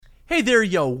Hey there,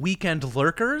 yo, weekend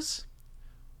lurkers.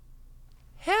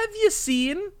 Have you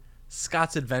seen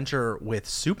Scott's Adventure with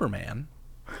Superman?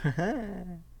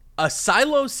 A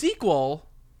Silo sequel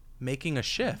making a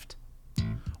shift.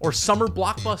 Or summer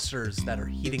blockbusters that are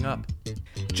heating up.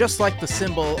 Just like the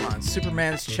symbol on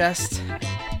Superman's chest,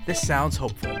 this sounds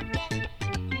hopeful.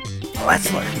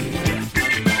 Let's learn.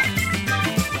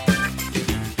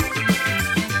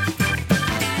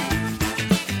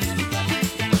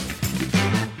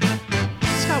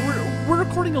 We're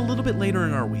recording a little bit later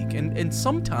in our week, and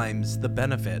sometimes the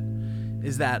benefit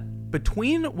is that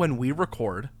between when we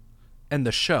record and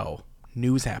the show,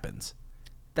 news happens.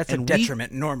 That's a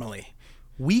detriment normally.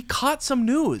 We caught some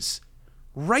news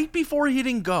right before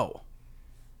hitting go.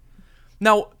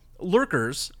 Now,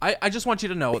 lurkers, I just want you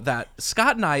to know that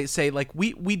Scott and I say, like,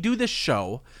 we do this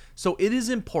show, so it is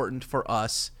important for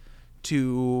us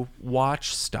to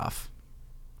watch stuff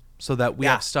so that we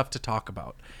have stuff to talk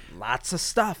about. Lots of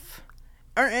stuff.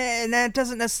 And it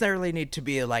doesn't necessarily need to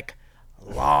be like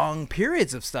long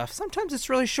periods of stuff. Sometimes it's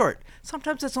really short.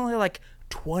 Sometimes it's only like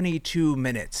 22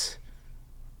 minutes.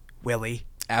 Willie.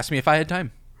 Ask me if I had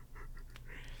time.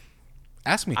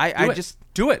 Ask me. I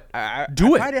do it. I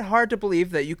Do it. find it hard to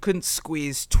believe that you couldn't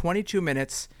squeeze 22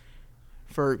 minutes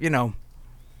for, your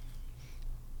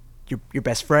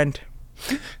best friend.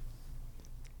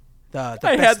 The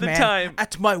I best had the man time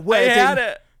at my wedding. I had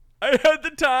it. I had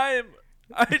the time.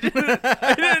 I didn't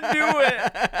do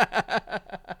it.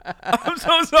 I'm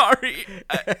so sorry.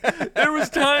 There was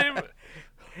time.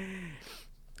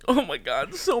 Oh my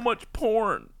God, so much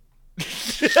porn.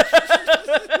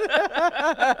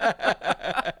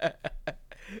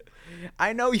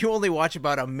 I know you only watch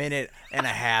about a minute and a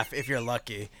half if you're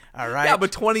lucky. All right. Yeah,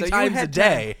 but 20 times a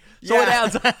day. So it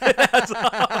adds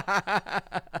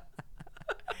up.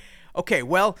 Okay,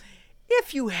 well,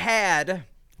 if you had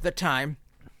the time,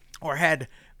 or had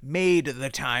made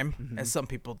the time, as some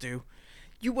people do,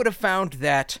 you would have found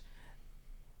that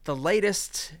the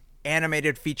latest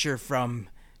animated feature from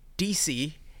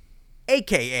DC,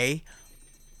 aka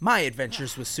My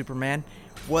Adventures with Superman,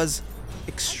 was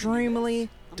extremely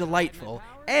delightful,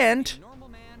 and,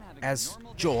 as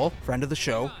Joel, friend of the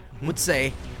show, would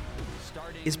say,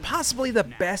 is possibly the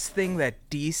best thing that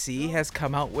DC has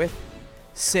come out with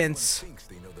since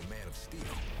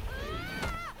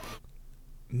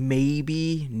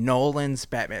maybe Nolan's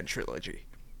Batman trilogy.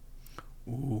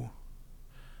 Ooh.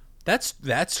 That's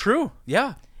true.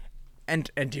 Yeah. And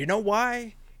do you know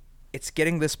why it's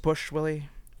getting this push, Willie?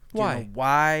 Why? Do you know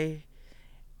why?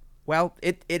 Well,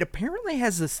 it apparently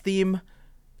has this theme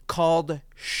called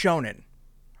shonen.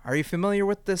 Are you familiar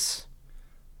with this?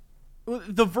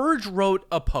 The Verge wrote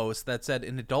a post that said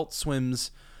in Adult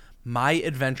Swim's My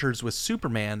Adventures with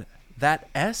Superman, that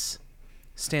S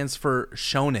stands for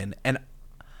shonen. And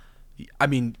I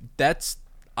mean, that's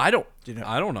I don't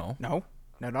know. No.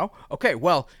 Okay,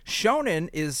 well, shonen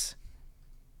is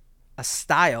a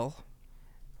style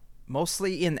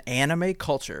mostly in anime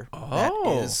culture that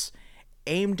is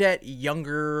aimed at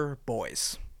younger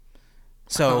boys.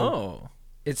 So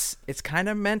it's kind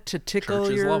of meant to tickle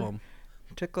Churches your love 'em.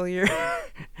 tickle your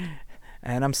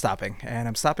and I'm stopping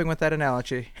with that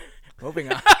analogy.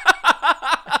 Moving on.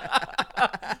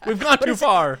 We've gone too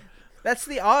far. That's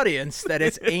the audience that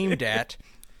it's aimed at.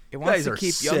 It wants to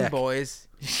keep young sick. boys.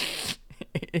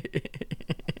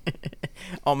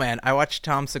 Oh man, I watched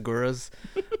Tom Segura's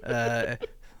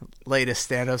latest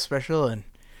stand-up special, and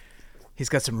he's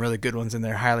got some really good ones in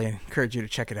there. Highly encourage you to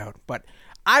check it out. But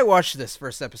I watched this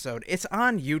first episode. It's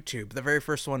on YouTube. The very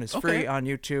first one is free on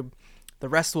YouTube. The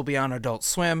rest will be on Adult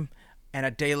Swim, and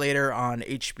a day later on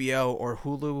HBO or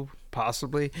Hulu,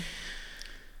 possibly.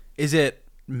 Is it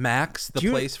Max, the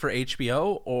place for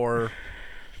HBO, or?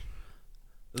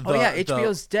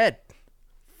 HBO's dead.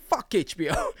 Fuck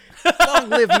HBO. Long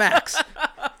live Max.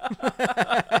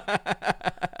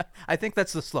 I think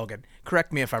that's the slogan.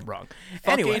 Correct me if I'm wrong.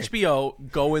 Fuck Anyway,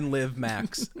 HBO, go and live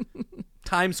Max.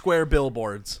 Times Square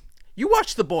billboards. you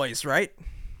watch The Boys, right?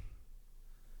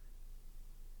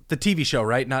 The TV show,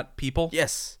 right? Not people?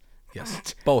 Yes.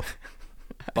 Yes. Both.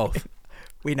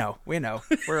 We know. We're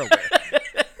aware.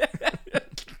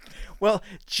 Well,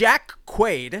 Jack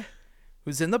Quaid,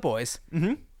 who's in The Boys,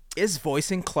 is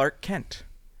voicing Clark Kent.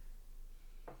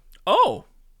 Oh.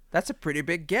 That's a pretty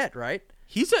big get, right?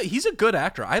 He's a good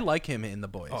actor. I like him in The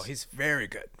Boys. Oh, he's very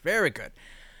good. Very good.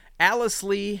 Alice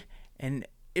Lee and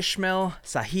Ishmael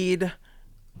Saeed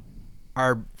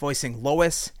are voicing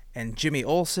Lois and Jimmy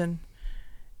Olsen.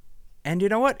 And you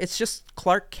know what? It's just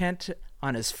Clark Kent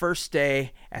on his first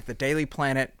day at the Daily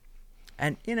Planet.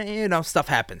 And, you know, stuff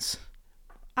happens.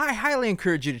 I highly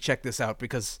encourage you to check this out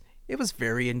because It was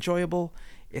very enjoyable.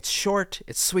 It's short,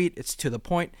 it's sweet, it's to the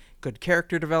point, good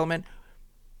character development.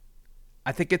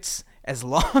 I think it's as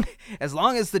long as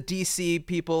the DC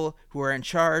people who are in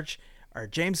charge are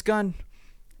James Gunn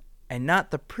and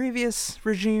not the previous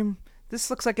regime, this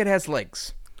looks like it has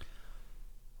legs.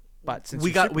 But since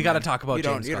we got to talk about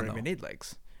James Gunn. You don't even need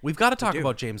legs. We've got to talk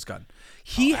about James Gunn.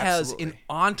 He has an absolutely.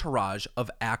 entourage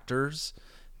of actors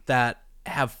that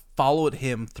have followed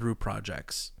him through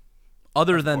projects,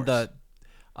 other than the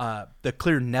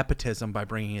clear nepotism by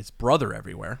bringing his brother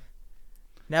everywhere.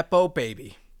 Nepo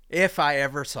baby, if I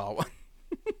ever saw one.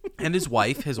 And his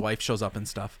wife. His wife shows up and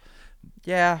stuff.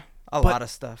 Yeah, a lot of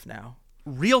stuff now.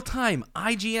 Real time,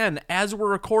 IGN, as we're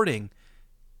recording,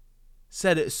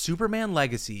 said Superman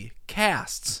Legacy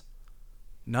casts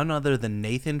none other than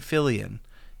Nathan Fillion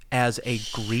as a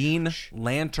Green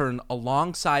Lantern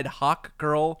alongside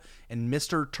Hawkgirl and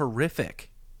Mr.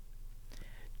 Terrific.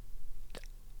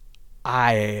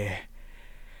 I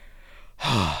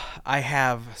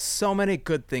have so many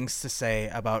good things to say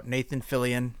about Nathan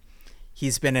Fillion.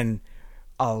 He's been in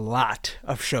a lot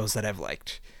of shows that I've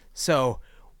liked. So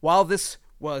while this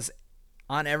was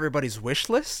on everybody's wish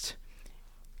list,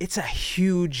 it's a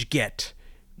huge get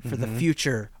for the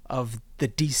future of the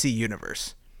DC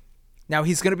universe. Now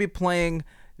he's going to be playing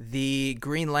the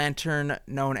Green Lantern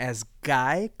known as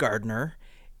Guy Gardner,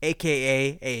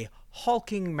 aka a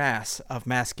hulking mass of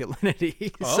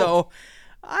masculinity. Oh. So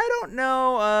I don't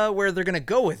know where they're going to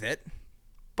go with it,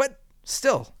 but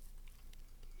still,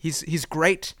 he's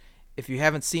great. If you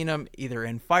haven't seen him either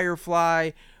in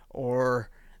Firefly or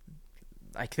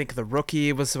I think The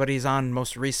Rookie was what he's on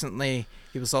most recently.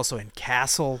 He was also in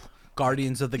Castle.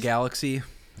 Guardians of the Galaxy,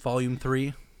 Volume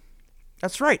 3.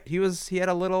 That's right. He had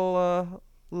a little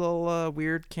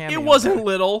weird cameo. It wasn't there.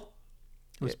 little.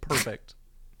 It was perfect.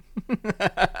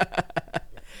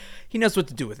 He knows what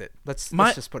to do with it. Let's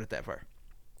just put it that far.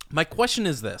 My question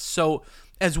is this. So,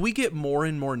 as we get more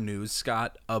and more news,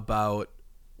 Scott, about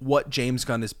what James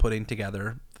Gunn is putting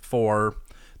together for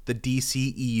the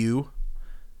DCEU.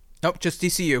 Nope, just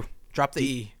DCU. Drop the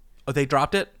E. Oh, they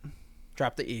dropped it?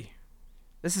 Drop the E.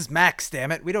 This is Max,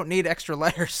 damn it. We don't need extra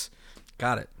letters.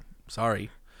 Got it. Sorry.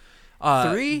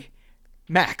 3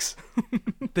 Max.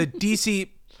 The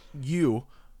DCU.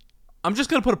 I'm just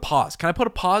going to put a pause. Can I put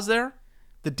a pause there?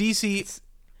 The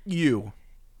DCU.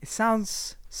 It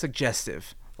sounds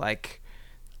suggestive. Like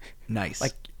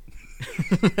Nice.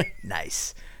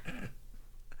 nice.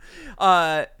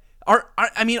 Are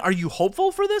you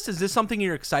hopeful for this? Is this something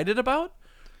you're excited about?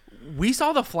 We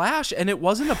saw The Flash, and it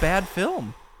wasn't a bad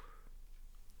film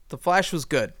The Flash was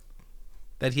good.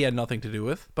 that he had nothing to do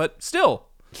with, but still.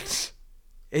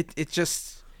 It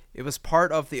was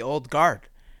part of the old guard.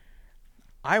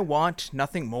 I want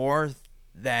nothing more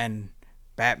than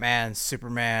Batman,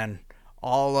 Superman,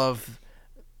 all of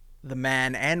the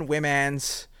men and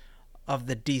women's of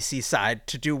the DC side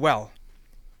to do well.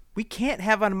 We can't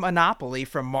have a monopoly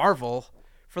from Marvel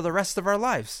for the rest of our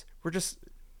lives.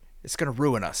 It's going to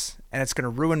ruin us, and it's going to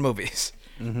ruin movies.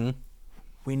 Mm-hmm.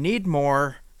 We need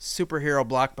more superhero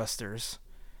blockbusters,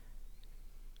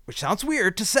 which sounds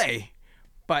weird to say,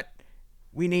 but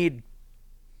we need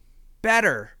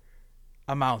better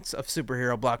amounts of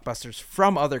superhero blockbusters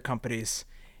from other companies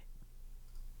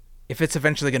if it's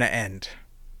eventually going to end.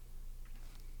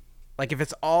 Like, if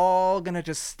it's all going to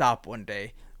just stop one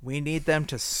day, we need them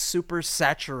to super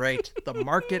saturate the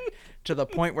market to the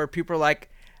point where people are like,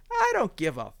 I don't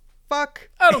give a fuck.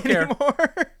 I don't care.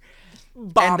 Anymore.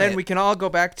 Bomb and then it. we can all go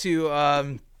back to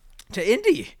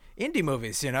indie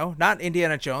movies, not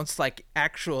Indiana Jones, like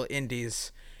actual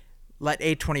indies. Let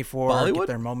A24 Bollywood? get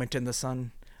their moment in the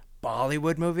sun.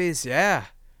 Bollywood movies, yeah.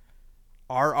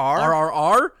 RR?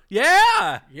 RRR?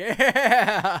 Yeah.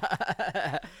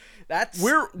 Yeah.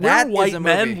 We're that is white a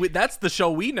men. movie. That's the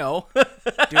show we know.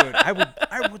 Dude, I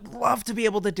would love to be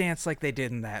able to dance like they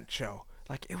did in that show.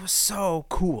 Like, it was so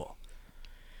cool.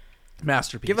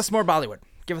 Masterpiece. Give us more Bollywood.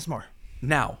 Give us more.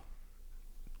 Now,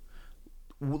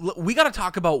 we got to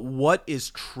talk about what is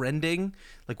trending.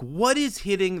 Like, what is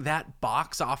hitting that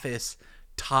box office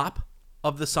top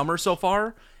of the summer so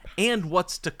far, and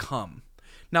what's to come.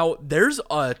 Now, there's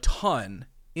a ton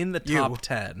in the top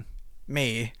 10.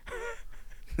 Me.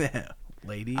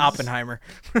 Ladies. Oppenheimer.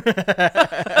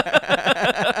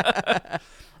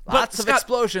 Lots of Scott,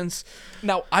 explosions.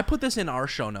 Now, I put this in our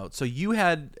show notes, so you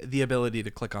had the ability to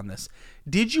click on this.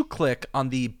 Did you click on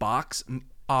the box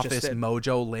office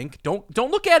Mojo link? Don't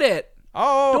look at it.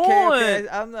 Oh, okay.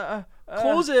 Don't. I'm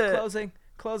Close it.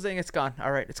 Closing. It's gone.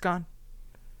 All right, it's gone.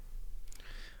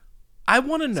 I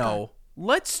want to know.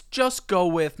 Let's just go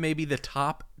with maybe the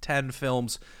top 10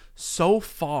 films so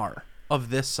far of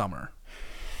this summer.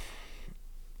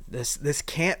 This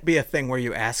can't be a thing where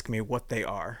you ask me what they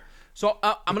are. So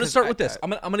I'm going to start with this.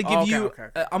 I'm going to give you.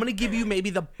 okay. I'm going to give you maybe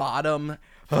the bottom.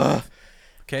 Okay.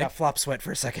 Got flop sweat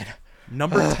for a second.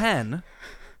 Number 10,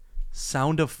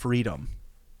 Sound of Freedom.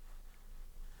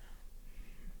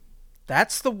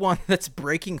 That's the one that's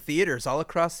breaking theaters all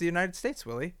across the United States,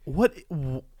 Willie.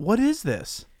 What is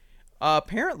this?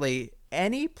 Apparently,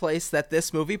 any place that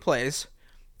this movie plays,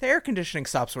 the air conditioning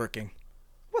stops working.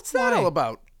 What's that Why? all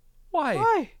about?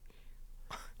 Why?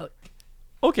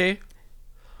 Okay.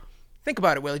 Think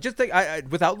about it, Willie. Just think,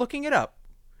 without looking it up.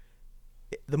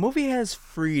 The movie has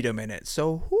freedom in it.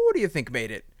 So who do you think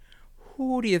made it?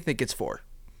 Who do you think it's for?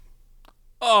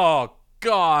 Oh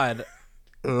God.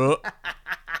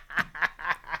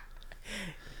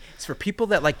 It's for people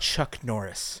that like Chuck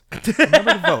Norris.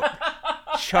 Remember to vote.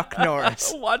 Chuck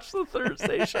Norris. Watch the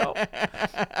Thursday show.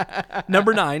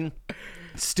 Number 9,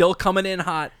 still coming in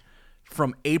hot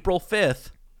from April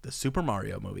 5th, the Super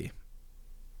Mario movie.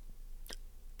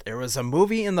 There was a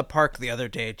movie in the park the other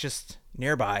day, just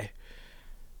nearby.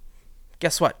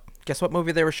 Guess what? Guess what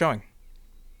movie they were showing?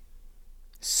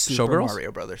 Super Showgirls?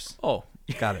 Mario Brothers. Oh,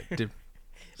 got it.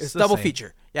 It's double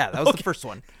feature. Yeah, that was the first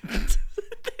one.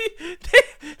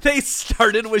 They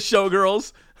started with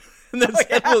Showgirls, and then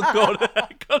said we'll go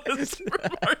to Super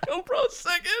Mario Bros.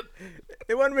 Second.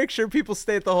 They want to make sure people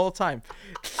stay the whole time.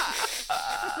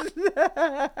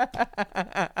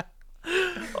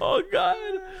 Oh God.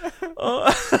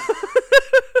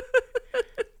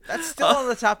 That's still on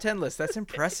the top 10 list. That's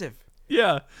impressive.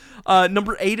 Yeah.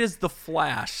 Number 8 is The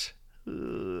Flash.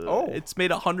 It's made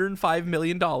 $105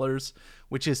 million,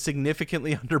 which is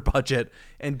significantly under budget,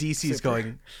 and DC's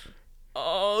going,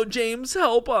 oh, James,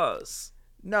 help us.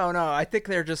 No, I think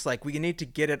they're just like, we need to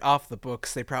get it off the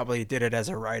books. They probably did it as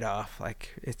a write-off.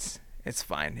 Like, it's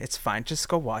fine. It's fine. Just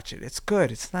go watch it. It's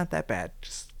good. It's not that bad.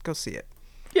 Just go see it.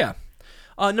 Yeah.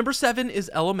 Number 7 is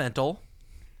Elemental.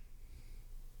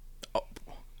 Oh,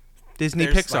 Disney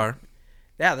there's Pixar.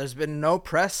 Yeah, there's been no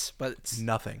press, but it's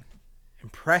Nothing.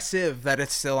 impressive that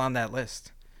it's still on that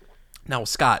list. Now,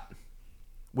 Scott,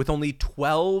 with only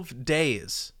 12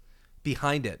 days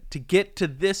behind it to get to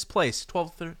this place,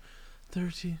 12,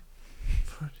 13,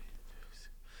 14,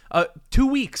 2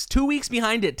 weeks. 2 weeks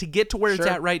behind it to get to where it's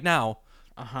Sure. at right now.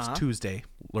 It's Tuesday,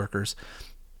 lurkers.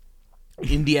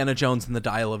 Indiana Jones and the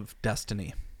Dial of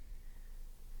Destiny.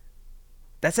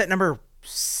 That's at number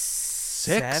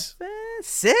 6?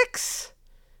 6?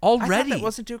 Already. I thought that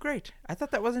wasn't too great. I thought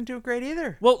that wasn't too great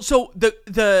either. Well, so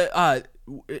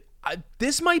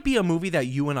this might be a movie that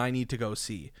you and I need to go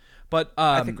see. But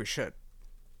I think we should.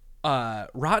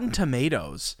 Rotten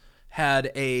Tomatoes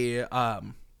had a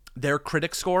their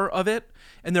critic score of it,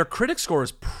 and their critic score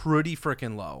is pretty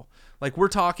freaking low. Like, we're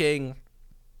talking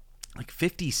like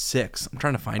 56. I'm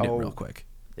trying to find it real quick.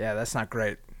 Yeah, that's not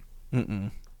great.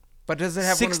 But does it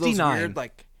have 69. One of those weird,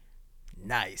 like,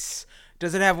 nice?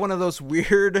 Does it have one of those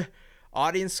weird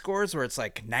audience scores where it's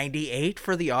like 98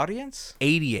 for the audience?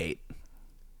 88.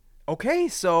 Okay,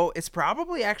 so it's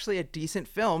probably actually a decent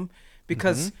film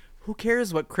because who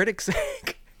cares what critics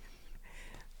think?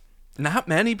 Not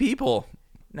many people.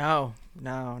 No,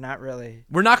 not really.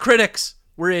 We're not critics.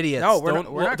 We're idiots. No, we're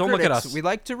not don't critics. Look at us. We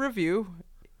like to review.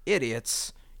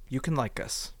 Idiots. You can like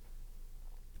us.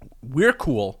 We're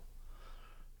cool.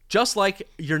 Just like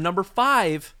your number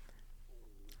 5.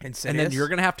 Insidious. And then you're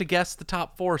going to have to guess the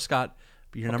top 4, Scott.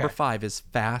 But your number 5 is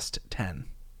Fast 10.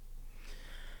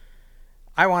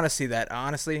 I want to see that.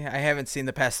 Honestly, I haven't seen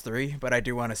the past 3, but I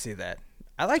do want to see that.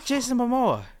 I like Jason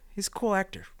Momoa. He's a cool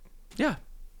actor. Yeah,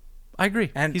 I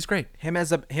agree. And he's great. Him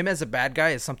as a bad guy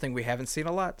is something we haven't seen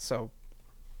a lot, so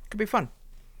it could be fun.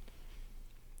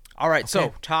 All right,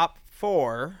 so top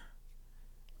 4,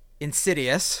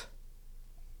 Insidious.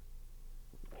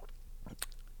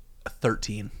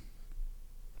 13.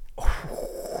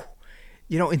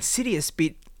 You know, Insidious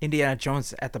beat Indiana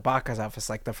Jones at the box office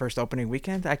like the first opening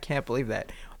weekend. I can't believe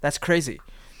that. That's crazy.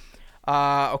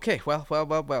 Okay,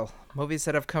 well. Movies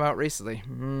that have come out recently.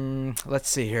 Let's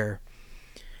see here.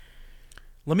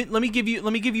 Let me give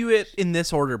you it in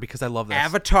this order because I love this.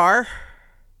 Avatar.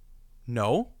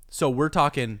 No. So we're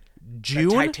talking June,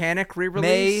 the Titanic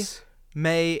re-release.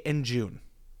 May, and June.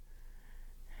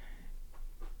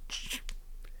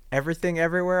 Everything,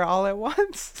 Everywhere, All at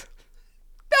Once.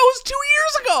 That was 2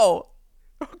 years ago.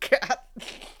 Oh God.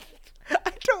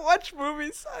 I don't watch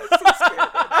movies. I'm so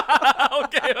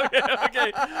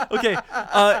scared. Okay.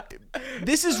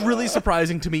 This is really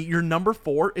surprising to me. Your number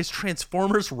 4 is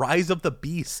Transformers: Rise of the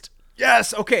Beast.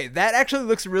 Yes. Okay. That actually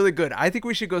looks really good. I think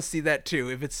we should go see that too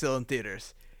if it's still in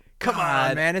theaters. Come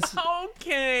on, man. It's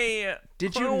Okay.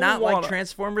 Did I you don't not like wanna-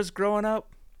 Transformers growing up?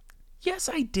 Yes,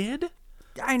 I did.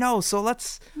 I know. So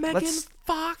let's Megan let's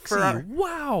Foxy. for our-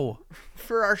 Wow.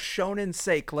 for our shonen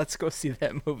sake, let's go see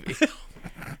that movie.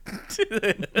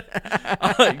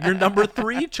 Your number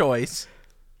 3 choice.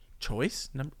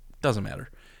 Doesn't matter.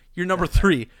 Your number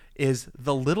 3 is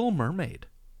The Little Mermaid.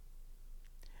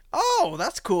 Oh,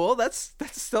 that's cool. That's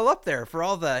still up there for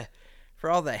all the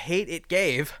hate it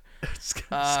gave.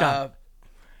 Scott,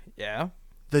 Yeah.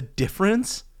 the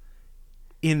difference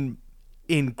in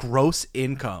gross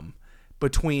income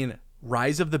between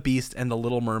Rise of the Beast and The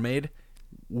Little Mermaid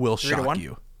will 3 to shock 1?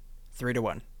 you.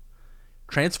 3-1.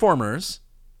 Transformers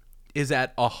is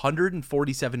at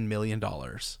 $147 million.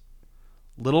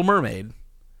 Little Mermaid,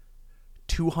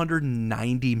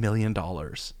 $290 million.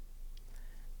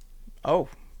 Oh.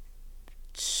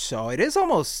 So it is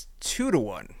almost 2 to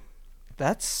 1.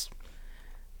 That's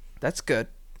good.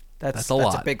 That's a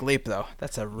lot. a big leap though.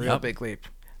 That's a real Yep. big leap.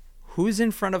 Who's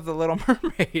in front of the Little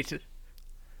Mermaid?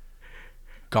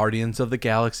 Guardians of the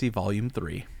Galaxy Volume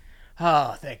 3.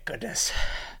 Oh, thank goodness.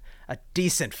 A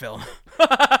decent film.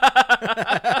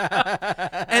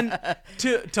 And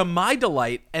to my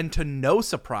delight and to no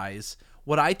surprise,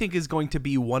 what I think is going to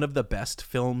be one of the best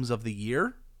films of the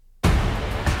year.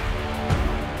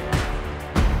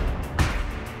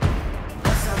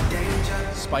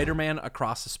 Spider-Man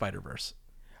Across the Spider-Verse.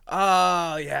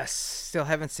 Oh, yes. Still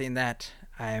haven't seen that.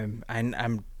 I'm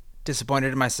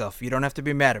disappointed in myself. You don't have to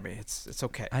be mad at me. It's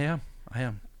okay. I am.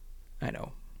 I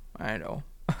know.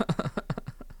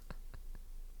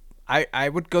 I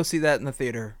would go see that in the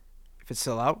theater if it's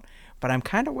still out, but I'm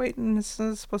kind of waiting. It's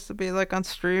supposed to be like on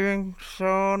streaming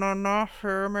soon enough,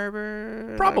 or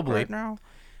maybe Probably. like right now.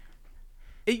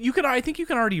 I think you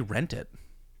can already rent it.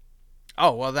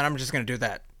 Oh well, then I'm just gonna do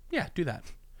that. Yeah, do that.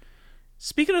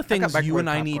 Speaking of got things you microwave and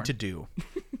I need popcorn. to do,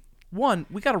 one,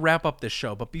 we got to wrap up this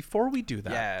show. But before we do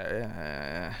that,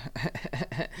 Yeah.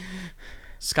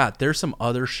 Scott, there's some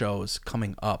other shows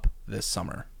coming up this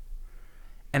summer.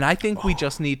 And I think we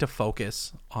just need to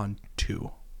focus on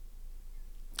 2.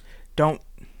 Don't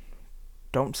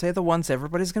say the ones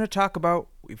everybody's gonna talk about.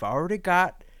 We've already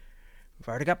got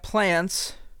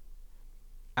plans.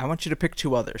 I want you to pick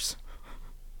 2 others.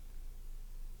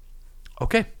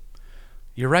 Okay.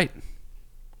 You're right.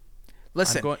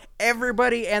 Listen, going-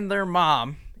 everybody and their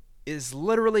mom is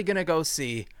literally going to go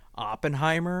see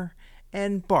Oppenheimer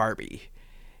and Barbie,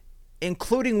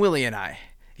 including Willie and I.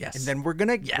 Yes. And then we're going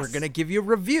to give you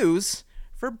reviews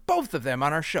for both of them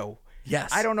on our show.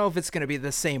 Yes. I don't know if it's going to be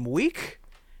the same week.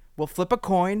 We'll flip a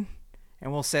coin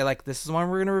and we'll say like this is one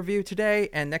we're going to review today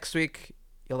and next week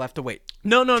you'll have to wait.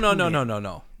 No.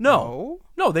 No?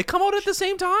 No, they come out at the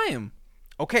same time.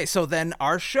 Okay, so then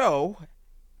our show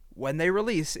when they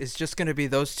release is just going to be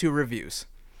those 2 reviews.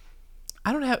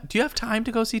 Do you have time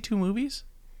to go see 2 movies?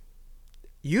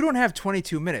 You don't have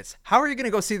 22 minutes. How are you going to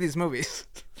go see these movies?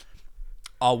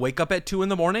 I'll wake up at 2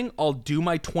 a.m. I'll do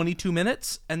my 22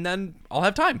 minutes and then I'll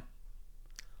have time.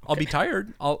 I'll be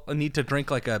tired. I'll need to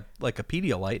drink like a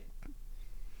Pedialyte.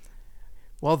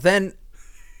 Well, then,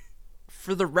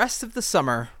 for the rest of the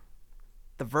summer,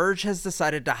 The Verge has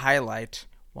decided to highlight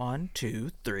 1, 2,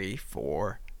 3,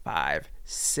 4, 5,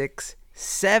 6,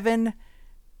 7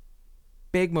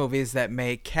 big movies that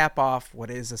may cap off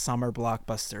what is a summer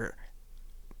blockbuster.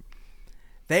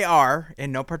 They are,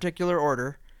 in no particular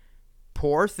order,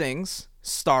 Poor Things,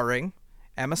 starring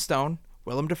Emma Stone,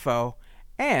 Willem Dafoe,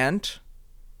 and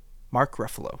Mark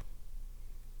Ruffalo.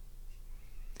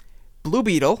 Blue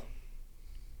Beetle,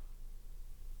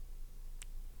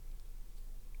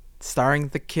 starring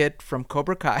the kid from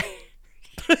Cobra Kai.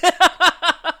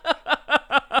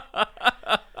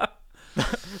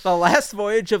 The Last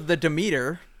Voyage of the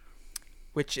Demeter,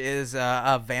 which is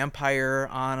a vampire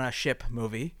on a ship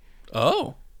movie.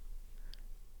 Oh.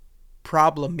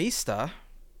 Problemista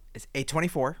is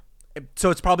A24. So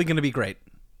it's probably going to be great.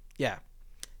 Yeah.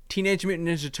 Teenage Mutant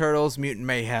Ninja Turtles, Mutant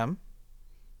Mayhem.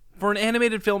 For an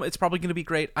animated film, it's probably going to be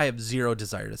great. I have zero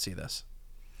desire to see this.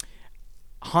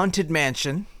 Haunted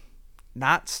Mansion,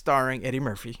 not starring Eddie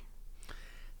Murphy.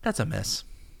 That's a miss.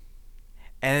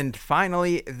 And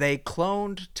finally, They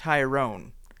Cloned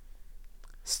Tyrone,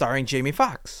 starring Jamie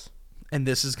Foxx. And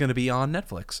this is going to be on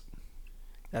Netflix.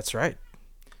 That's right.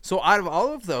 So out of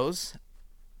all of those,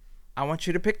 I want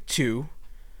you to pick 2.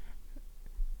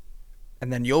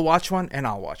 And then you'll watch one and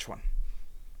I'll watch one.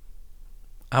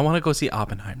 I want to go see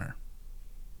Oppenheimer.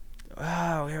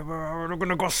 Oh, yeah, we're going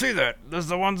to go see that. There's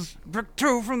the ones, pick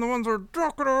 2 from the ones we're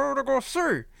talking to go see.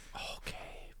 Okay.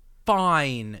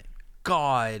 Fine.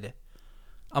 God.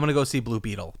 I'm gonna go see Blue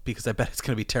Beetle because I bet it's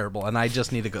gonna be terrible, and I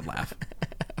just need a good laugh.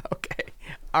 Okay.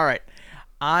 All right.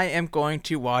 I am going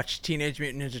to watch Teenage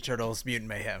Mutant Ninja Turtles Mutant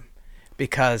Mayhem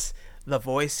because the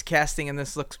voice casting in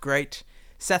this looks great.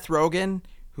 Seth Rogen,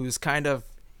 who's kind of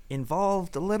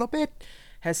involved a little bit,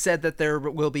 has said that there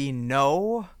will be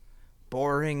no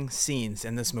boring scenes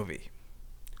in this movie.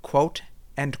 Quote,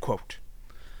 end quote.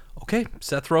 Okay,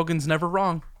 Seth Rogen's never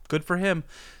wrong. Good for him.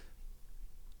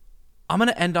 I'm going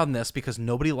to end on this because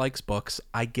nobody likes books.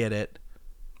 I get it.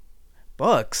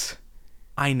 Books?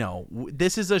 I know.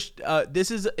 This is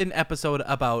an episode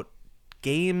about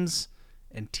games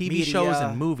and TV Media. shows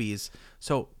and movies.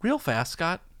 So, real fast,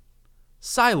 Scott,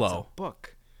 Silo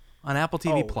Book. on Apple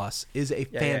TV Oh. Plus is a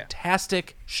Yeah.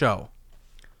 fantastic show.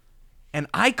 And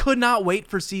I could not wait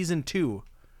for season 2.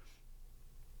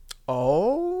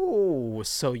 Oh,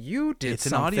 so you did It's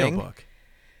an something. audiobook.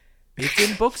 It's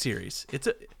in book series.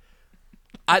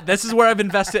 This is where I've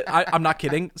invested. I'm not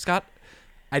kidding, Scott.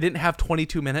 I didn't have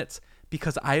 22 minutes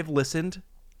because I have listened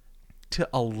to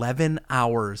 11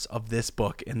 hours of this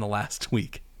book in the last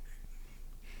week.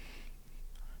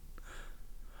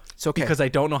 It's okay. Because I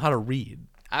don't know how to read.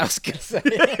 I was going to say.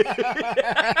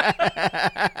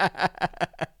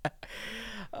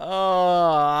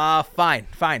 Oh, fine.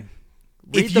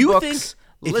 Read If the you books.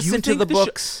 think- Listen to the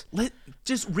books.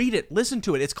 Just read it. Listen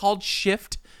to it. It's called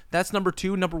Shift. That's number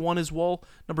 2. Number 1 is Wool.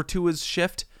 Number 2 is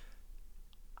Shift.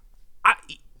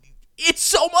 It's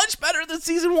so much better than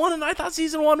season 1, and I thought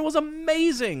season 1 was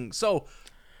amazing. So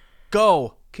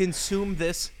go consume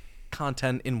this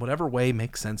content in whatever way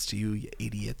makes sense to you, you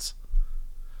idiots.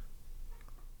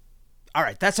 All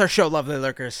right, that's our show, lovely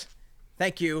lurkers.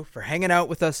 Thank you for hanging out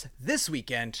with us this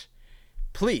weekend.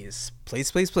 Please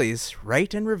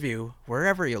rate and review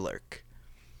wherever you lurk.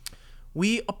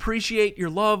 We appreciate your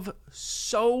love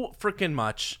so freaking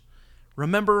much.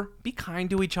 Remember, be kind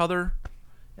to each other,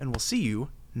 and we'll see you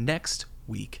next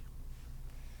week.